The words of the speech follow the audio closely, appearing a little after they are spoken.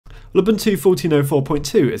Well, Ubuntu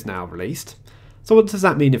 14.04.2 is now released. So what does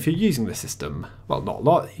that mean if you're using the system? Well, not a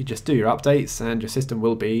lot. You just do your updates and your system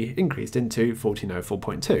will be increased into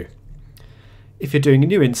 14.04.2. If you're doing a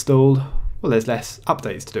new install, well, there's less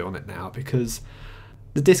updates to do on it now because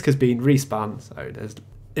the disk has been respun, so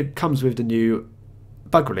it comes with the new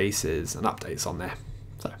bug releases and updates on there.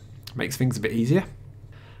 So it makes things a bit easier.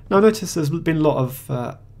 Now I noticed there's been a lot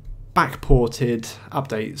of backported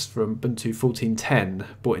updates from Ubuntu 14.10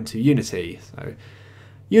 brought into Unity. So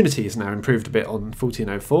Unity is now improved a bit on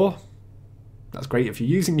 14.04. That's great if you're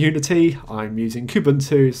using Unity. I'm using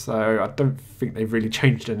Ubuntu, so I don't think they've really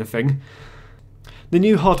changed anything. The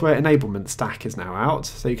new Hardware Enablement Stack is now out,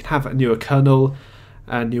 so you can have a newer kernel,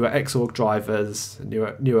 newer Xorg drivers,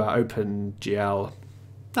 newer OpenGL.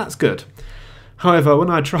 That's good. However, when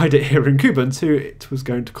I tried it here in Ubuntu, it was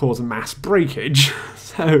going to cause a mass breakage,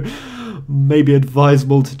 so maybe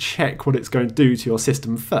advisable to check what it's going to do to your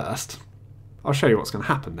system first. I'll show you what's going to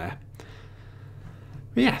happen there.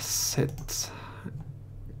 But yes, it's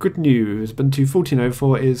good news. Ubuntu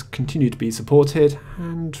 14.04 is continued to be supported,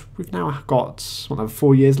 and we've now got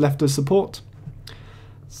 4 years left of support.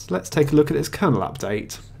 So let's take a look at this kernel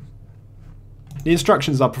update. The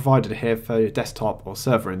instructions are provided here for your desktop or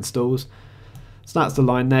server installs. So that's the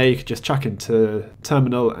line there. You could just chuck into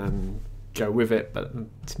terminal and go with it, but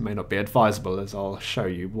it may not be advisable, as I'll show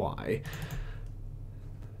you why.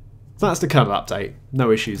 So that's the kernel update. No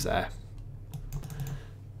issues there.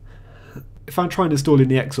 If I try and install in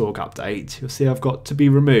the Xorg update, you'll see I've got to be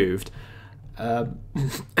removed. And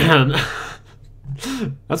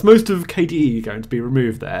that's most of KDE going to be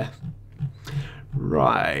removed there.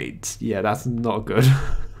 Right, yeah, that's not good.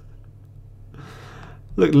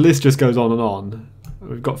 Look, the list just goes on and on.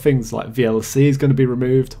 We've got things like VLC is going to be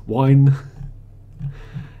removed, wine.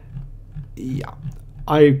 Yeah,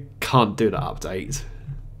 I can't do that update.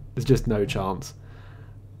 There's just no chance.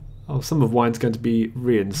 Oh, some of wine's going to be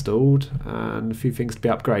reinstalled and a few things to be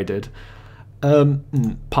upgraded.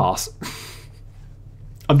 Pass.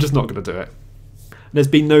 I'm just not going to do it. There's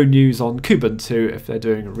been no news on Ubuntu if they're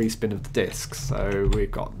doing a respin of the disk, so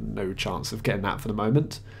we've got no chance of getting that for the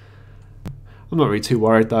moment. I'm not really too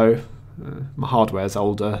worried though. My hardware's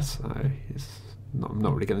older, so I'm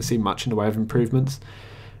not really going to see much in the way of improvements.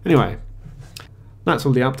 Anyway, that's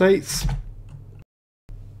all the updates.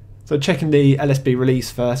 So checking the LSB release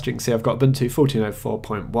first, you can see I've got Ubuntu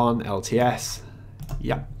 14.04.1 LTS.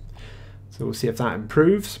 Yep. So we'll see if that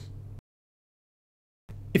improves.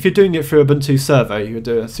 If you're doing it through Ubuntu server, you would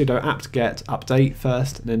do a sudo apt-get update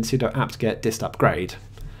first, and then sudo apt-get dist upgrade.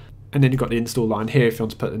 And then you've got the install line here if you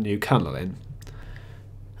want to put a new kernel in.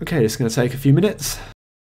 Okay, this is going to take a few minutes.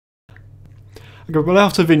 Okay, well,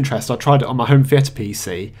 out of interest, I tried it on my home theatre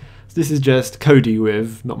PC. So this is just Kodi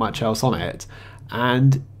with not much else on it,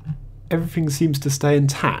 and everything seems to stay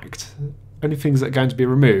intact. Only things that are going to be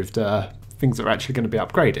removed are things that are actually going to be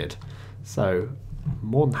upgraded. So I'm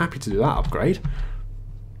more than happy to do that upgrade.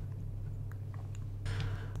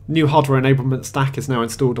 New Hardware Enablement Stack is now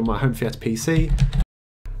installed on my home theatre PC.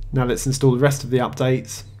 Now let's install the rest of the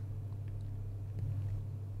updates.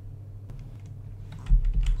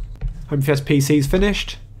 Home theatre PC is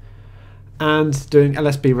finished. And doing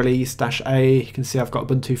LSB release -A, you can see I've got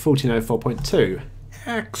Ubuntu 14.04.2.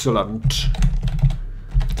 Excellent.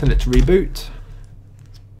 Tell it to reboot.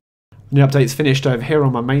 The update's finished over here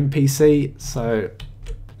on my main PC, so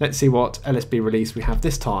let's see what LSB release we have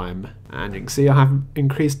this time. And you can see I have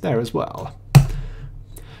increased there as well.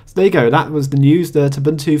 So there you go, that was the news that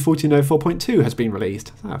Ubuntu 14.04.2 has been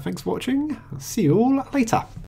released. So thanks for watching, I'll see you all later.